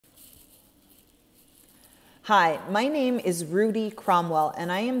Hi, my name is Rudy Cromwell,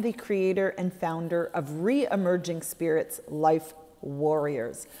 and I am the creator and founder of Re-Emerging Spirits Life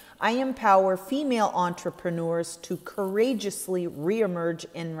Warriors. I empower female entrepreneurs to courageously re-emerge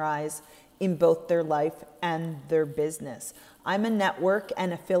and rise in both their life and their business. I'm a network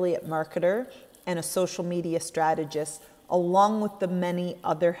and affiliate marketer and a social media strategist, along with the many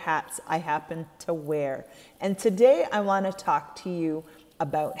other hats I happen to wear. And today I want to talk to you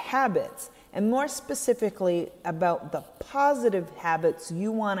about habits, and more specifically about the positive habits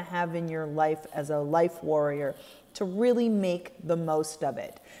you want to have in your life as a life warrior to really make the most of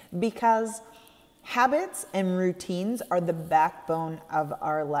it. Because habits and routines are the backbone of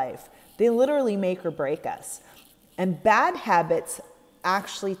our life. They literally make or break us. And bad habits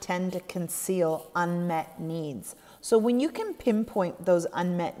actually tend to conceal unmet needs. So when you can pinpoint those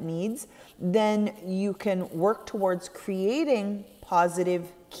unmet needs, then you can work towards creating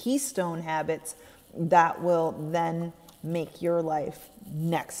positive keystone habits that will then make your life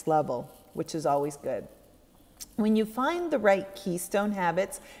next level, which is always good. When you find the right keystone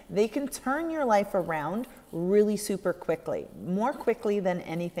habits, they can turn your life around really super quickly, more quickly than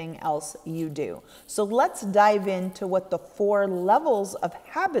anything else you do. So let's dive into what the 4 levels of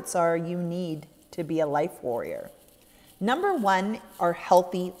habits are you need to be a life warrior. Number 1 are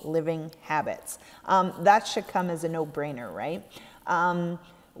healthy living habits. That should come as a no-brainer, right?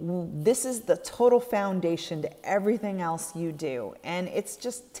 This is the total foundation to everything else you do. And it's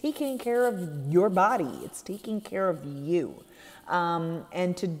just taking care of your body. It's taking care of you.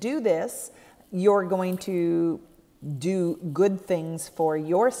 And to do this, you're going to do good things for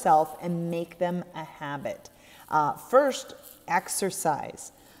yourself and make them a habit. First,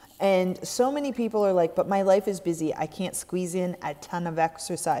 exercise. And so many people are like, but my life is busy. I can't squeeze in a ton of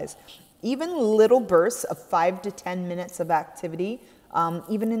exercise. Even little bursts of 5 to 10 minutes of activity,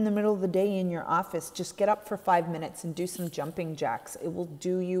 even in the middle of the day in your office, just get up for 5 minutes and do some jumping jacks. It will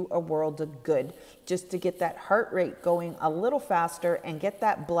do you a world of good just to get that heart rate going a little faster and get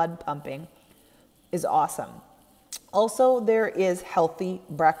that blood pumping is awesome. Also, there is healthy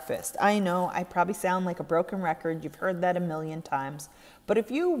breakfast. I know I probably sound like a broken record. You've heard that a million times. But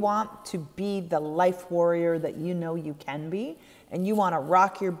if you want to be the life warrior that you know you can be, and you want to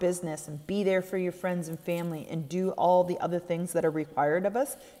rock your business and be there for your friends and family and do all the other things that are required of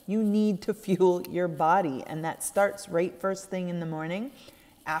us, you need to fuel your body. And that starts right first thing in the morning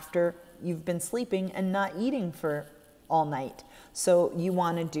after you've been sleeping and not eating for all night. So you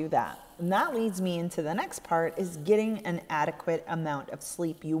want to do that. And that leads me into the next part, is getting an adequate amount of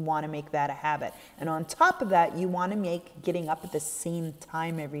sleep. You want to make that a habit. And on top of that, you want to make getting up at the same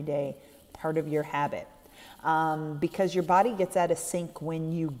time every day part of your habit. Because your body gets out of sync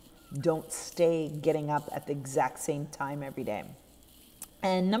when you don't stay getting up at the exact same time every day.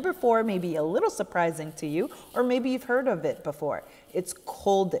 And number 4 may be a little surprising to you, or maybe you've heard of it before. It's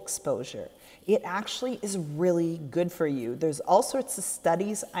cold exposure. It actually is really good for you. There's all sorts of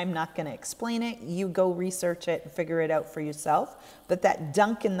studies. I'm not going to explain it. You go research it and figure it out for yourself. But that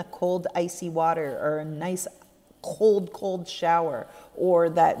dunk in the cold, icy water, or a nice cold shower, or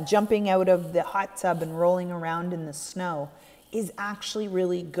that jumping out of the hot tub and rolling around in the snow is actually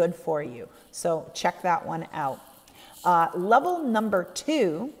really good for you. So check that one out. Level number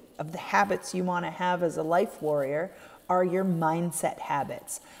 2 of the habits you want to have as a life warrior are your mindset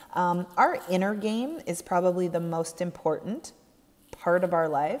habits. Our inner game is probably the most important part of our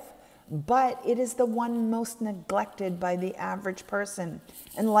life, but it is the one most neglected by the average person.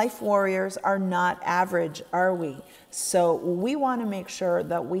 And life warriors are not average, are we? So we want to make sure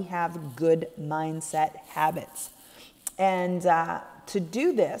that we have good mindset habits. And to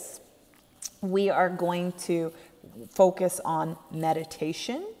do this, we are going to focus on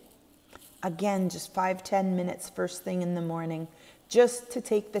meditation. Again, just 5-10 minutes first thing in the morning, just to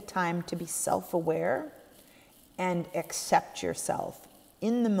take the time to be self-aware and accept yourself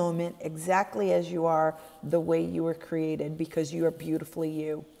in the moment exactly as you are, the way you were created, because you are beautifully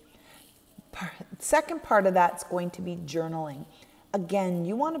you. Second part of that's going to be journaling. Again,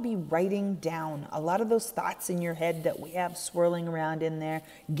 you want to be writing down a lot of those thoughts in your head that we have swirling around in there.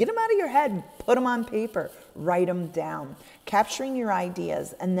 Get them out of your head, put them on paper, write them down. Capturing your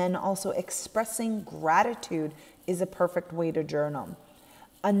ideas and then also expressing gratitude is a perfect way to journal.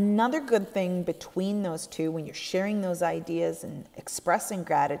 Another good thing between those two, when you're sharing those ideas and expressing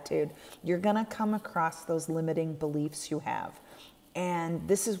gratitude, you're going to come across those limiting beliefs you have. And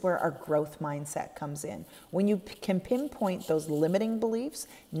this is where our growth mindset comes in. When you can pinpoint those limiting beliefs,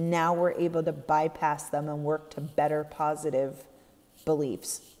 now we're able to bypass them and work to better positive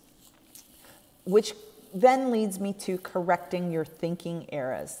beliefs, which then leads me to correcting your thinking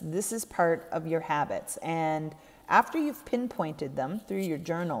errors. This is part of your habits. And after you've pinpointed them through your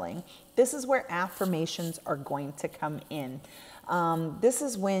journaling, this is where affirmations are going to come in. This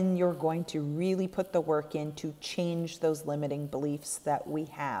is when you're going to really put the work in to change those limiting beliefs that we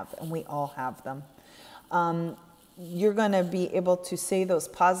have, and we all have them. You're going to be able to say those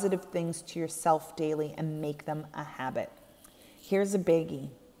positive things to yourself daily and make them a habit. Here's a biggie.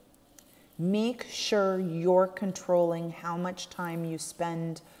 Make sure you're controlling how much time you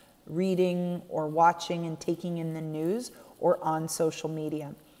spend reading or watching and taking in the news or on social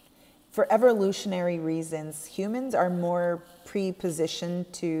media. For evolutionary reasons, humans are more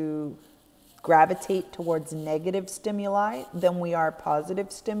pre-positioned to gravitate towards negative stimuli than we are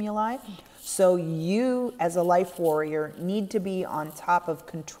positive stimuli. So you, as a life warrior, need to be on top of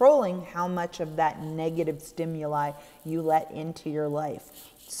controlling how much of that negative stimuli you let into your life.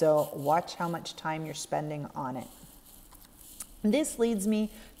 So watch how much time you're spending on it. This leads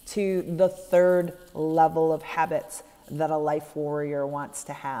me to the third level of habits that a life warrior wants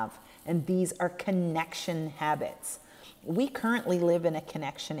to have, and these are connection habits. We currently live in a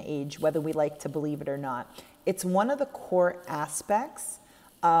connection age, whether we like to believe it or not. It's one of the core aspects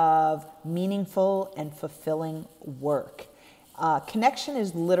of meaningful and fulfilling work. Connection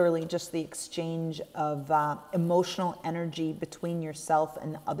is literally just the exchange of emotional energy between yourself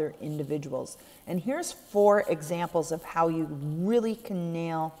and other individuals. And here's 4 examples of how you really can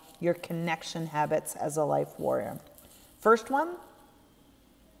nail your connection habits as a life warrior. First one,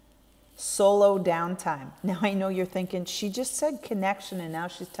 solo downtime. Now I know you're thinking, she just said connection and now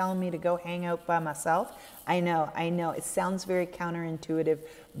she's telling me to go hang out by myself. I know, it sounds very counterintuitive,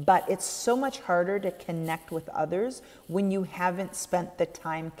 but it's so much harder to connect with others when you haven't spent the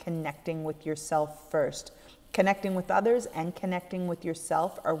time connecting with yourself first. Connecting with others and connecting with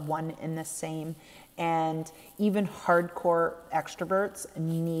yourself are one and the same, and even hardcore extroverts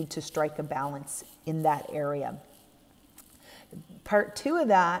need to strike a balance in that area. Part 2 of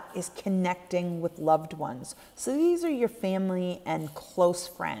that is connecting with loved ones. So these are your family and close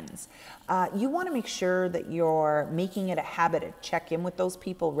friends. You want to make sure that you're making it a habit to check in with those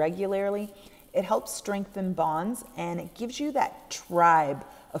people regularly. It helps strengthen bonds, and it gives you that tribe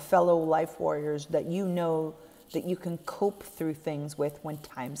of fellow life warriors that you know that you can cope through things with when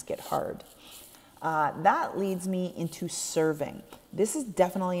times get hard. That leads me into serving. This is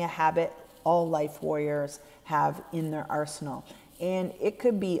definitely a habit all life warriors have in their arsenal. And it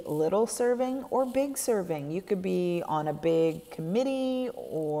could be little serving or big serving. You could be on a big committee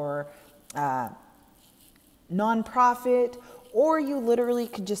or nonprofit, or you literally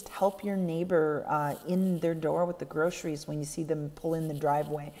could just help your neighbor in their door with the groceries when you see them pull in the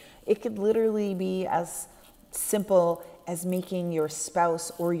driveway. It could literally be as simple as making your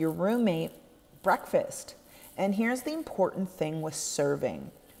spouse or your roommate breakfast. And here's the important thing with serving.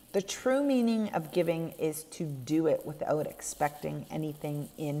 The true meaning of giving is to do it without expecting anything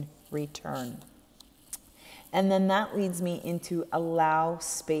in return. And then that leads me into allow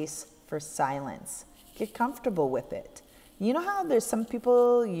space for silence. Get comfortable with it. You know how there's some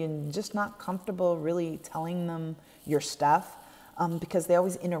people you're just not comfortable really telling them your stuff because they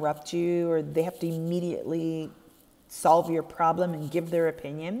always interrupt you or they have to immediately solve your problem and give their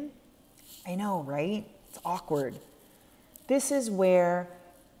opinion? I know, right? It's awkward. This is where,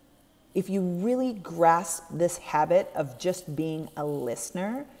 if you really grasp this habit of just being a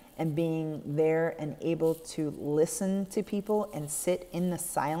listener and being there and able to listen to people and sit in the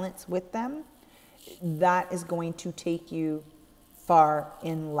silence with them, that is going to take you far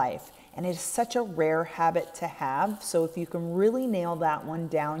in life. And it is such a rare habit to have. So if you can really nail that one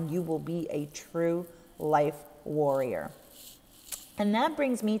down, you will be a true life warrior. And that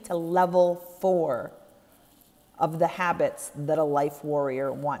brings me to level 4 of the habits that a life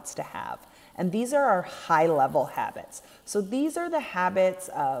warrior wants to have. And these are our high-level habits. So these are the habits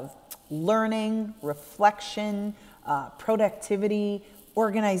of learning, reflection, productivity,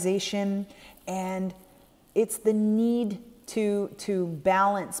 organization, and it's the need to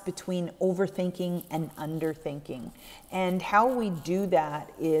balance between overthinking and underthinking. And how we do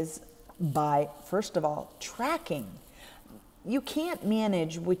that is by, first of all, tracking. You can't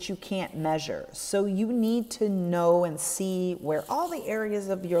manage what you can't measure. So you need to know and see where all the areas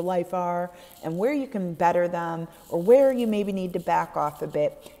of your life are and where you can better them or where you maybe need to back off a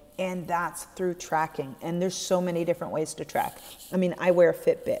bit. And that's through tracking. And there's so many different ways to track. I mean, I wear a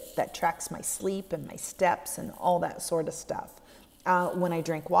Fitbit that tracks my sleep and my steps and all that sort of stuff. When I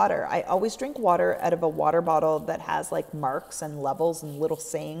drink water, I always drink water out of a water bottle that has like marks and levels and little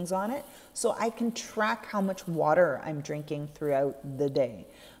sayings on it. So I can track how much water I'm drinking throughout the day.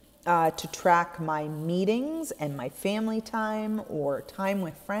 to track my meetings and my family time or time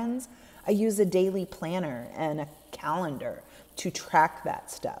with friends, I use a daily planner and a calendar to track that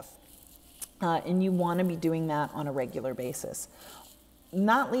stuff. And you want to be doing that on a regular basis. And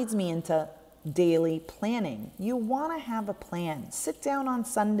that leads me into daily planning. You want to have a plan. Sit down on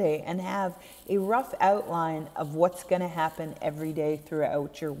Sunday and have a rough outline of what's going to happen every day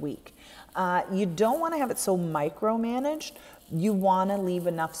throughout your week. You don't want to have it so micromanaged. You want to leave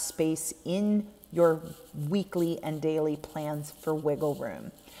enough space in your weekly and daily plans for wiggle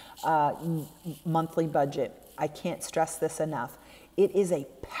room. Monthly budget. I can't stress this enough. It is a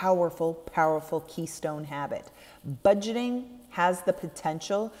powerful, powerful keystone habit. Budgeting has the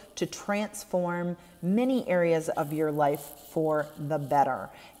potential to transform many areas of your life for the better.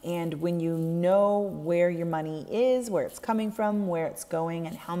 And when you know where your money is, where it's coming from, where it's going,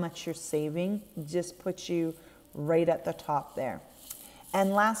 and how much you're saving, it just puts you right at the top there.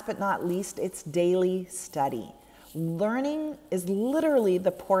 And last but not least, it's daily study. Learning is literally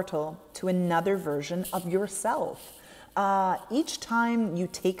the portal to another version of yourself. Each time you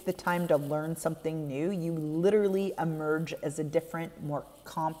take the time to learn something new, you literally emerge as a different, more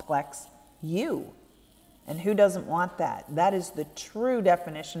complex you. And who doesn't want that? That is the true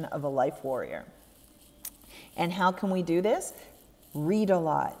definition of a life warrior. And how can we do this? Read a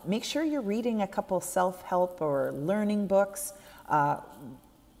lot. Make sure you're reading a couple self-help or learning books.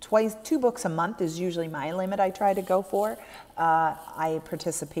 2 books a month is usually my limit I try to go for. I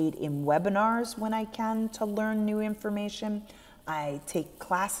participate in webinars when I can to learn new information. I take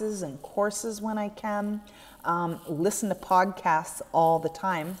classes and courses when I can. Listen to podcasts all the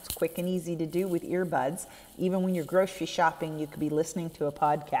time. It's quick and easy to do with earbuds. Even when you're grocery shopping, you could be listening to a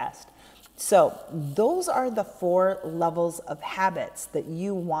podcast. So those are the 4 levels of habits that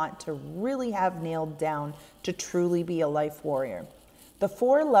you want to really have nailed down to truly be a life warrior. The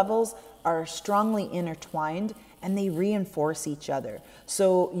 4 levels are strongly intertwined and they reinforce each other.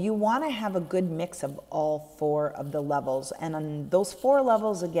 So you want to have a good mix of all 4 of the levels. And on those 4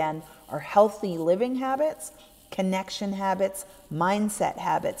 levels, again, are healthy living habits, connection habits, mindset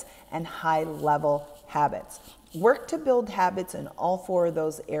habits, and high-level habits. Work to build habits in all 4 of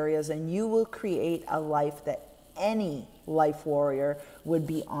those areas, and you will create a life that any life warrior would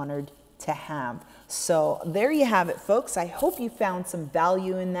be honored to have. So there you have it, folks. I hope you found some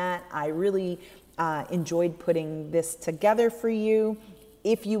value in that. I really enjoyed putting this together for you.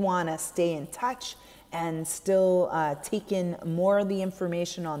 If you want to stay in touch and still take in more of the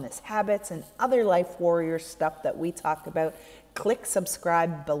information on this habits and other life warrior stuff that we talk about, click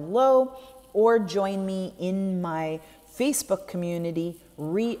subscribe below or join me in my Facebook community,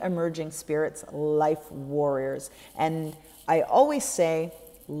 Re-Emerging Spirits Life Warriors. And I always say,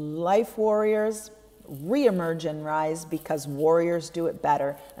 life warriors, re-emerge and rise because warriors do it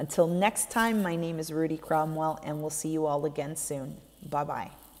better. Until next time, my name is Rudy Cromwell, and we'll see you all again soon.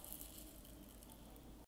 Bye-bye.